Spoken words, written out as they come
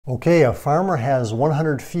Okay, a farmer has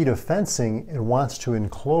 100 feet of fencing and wants to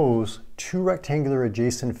enclose 2 rectangular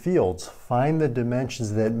adjacent fields. Find the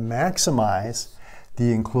dimensions that maximize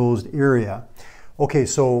the enclosed area. Okay,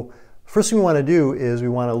 so first thing we want to do is we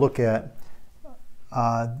want to look at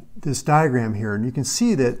this diagram here, and you can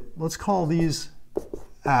see that, let's call these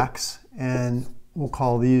X and we'll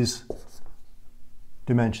call these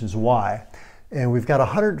dimensions Y. And we've got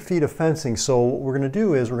 100 feet of fencing, so what we're going to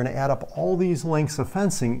do is we're going to add up all these lengths of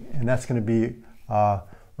fencing, and that's going to be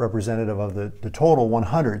representative of the total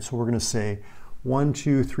 100. So we're going to say 1,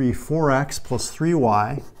 2, 3, 4x plus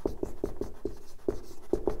 3y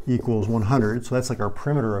equals 100. So that's like our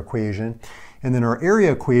perimeter equation. And then our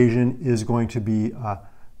area equation is going to be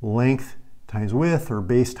length times width, or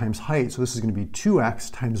base times height. So this is going to be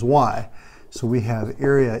 2x times y. So we have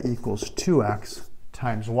area equals 2x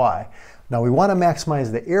times y. Now we want to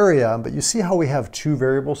maximize the area, but you see how we have 2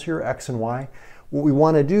 variables here, x and y? What we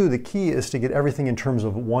want to do, the key is to get everything in terms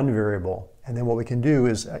of 1 variable. And then what we can do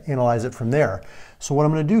is analyze it from there. So what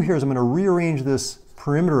I'm going to do here is I'm going to rearrange this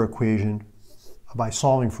perimeter equation by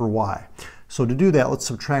solving for y. So to do that, let's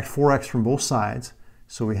subtract 4x from both sides.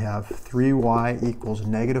 So we have 3y equals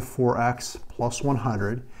negative 4x plus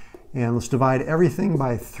 100. And let's divide everything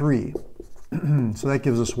by 3. So that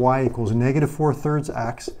gives us y equals negative 4/3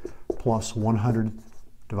 x plus 100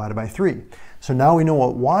 divided by 3. So now we know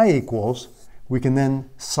what y equals. We can then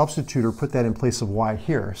substitute or put that in place of y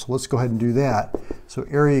here. So let's go ahead and do that. So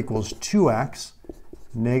area equals 2x,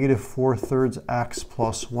 negative 4/3 x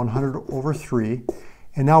plus 100 over 3.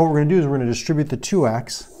 And now what we're going to do is we're going to distribute the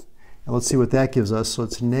 2x. And let's see what that gives us. So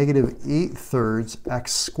it's negative 8/3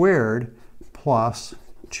 x squared plus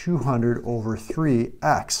 200 over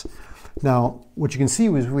 3x. Now, what you can see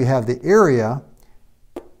is we have the area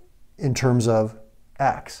in terms of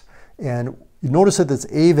x. And you notice that this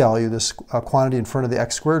a value, this quantity in front of the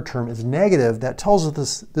x squared term, is negative. That tells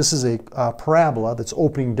us this is a parabola that's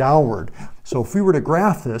opening downward. So if we were to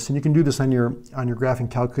graph this, and you can do this on your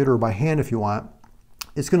graphing calculator or by hand if you want,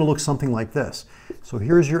 it's going to look something like this. So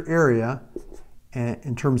here's your area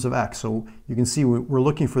in terms of x. So you can see we're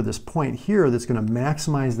looking for this point here that's going to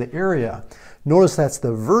maximize the area. Notice that's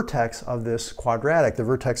the vertex of this quadratic, the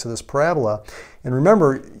vertex of this parabola. And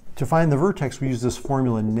remember, to find the vertex, we use this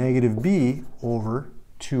formula negative b over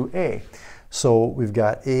 2a. So we've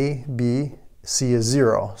got a, b, c is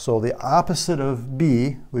 0. So the opposite of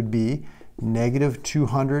b would be negative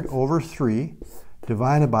 200 over 3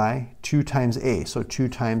 divided by 2 times a. So 2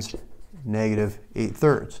 times negative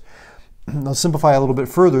 8/3. Let's simplify a little bit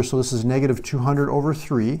further. So this is negative 200 over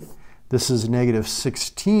 3. This is negative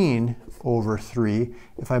 16 over 3.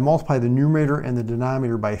 If I multiply the numerator and the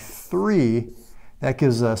denominator by 3, that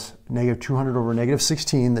gives us negative 200 over negative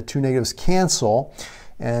 16. The two negatives cancel.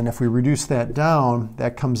 And if we reduce that down,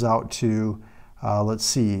 that comes out to, let's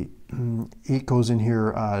see, 8 goes in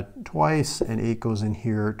here twice, and 8 goes in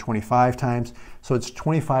here 25 times. So it's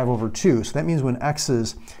 25 over 2. So that means when x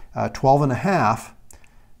is 12.5,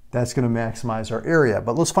 that's going to maximize our area.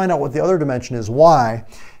 But let's find out what the other dimension is, y.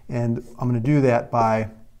 And I'm going to do that by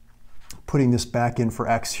putting this back in for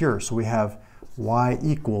x here. So we have y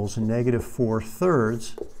equals negative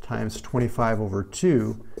 4/3 times 25 over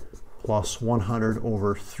 2 plus 100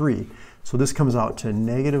 over 3. So this comes out to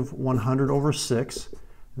negative 100 over 6.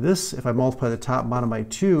 This, if I multiply the top and bottom by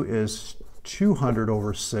 2, is 200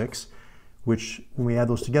 over 6, which when we add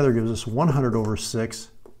those together gives us 100 over 6,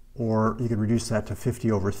 or you could reduce that to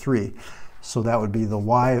 50 over 3. So that would be the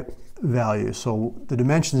y value. So the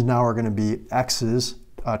dimensions now are going to be x's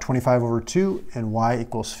 25 over 2 and y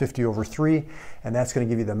equals 50 over 3, and that's going to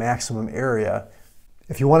give you the maximum area.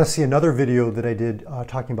 If you want to see another video that I did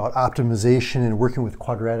talking about optimization and working with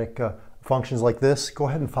quadratic functions like this, go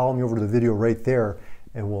ahead and follow me over to the video right there,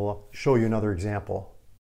 and we'll show you another example.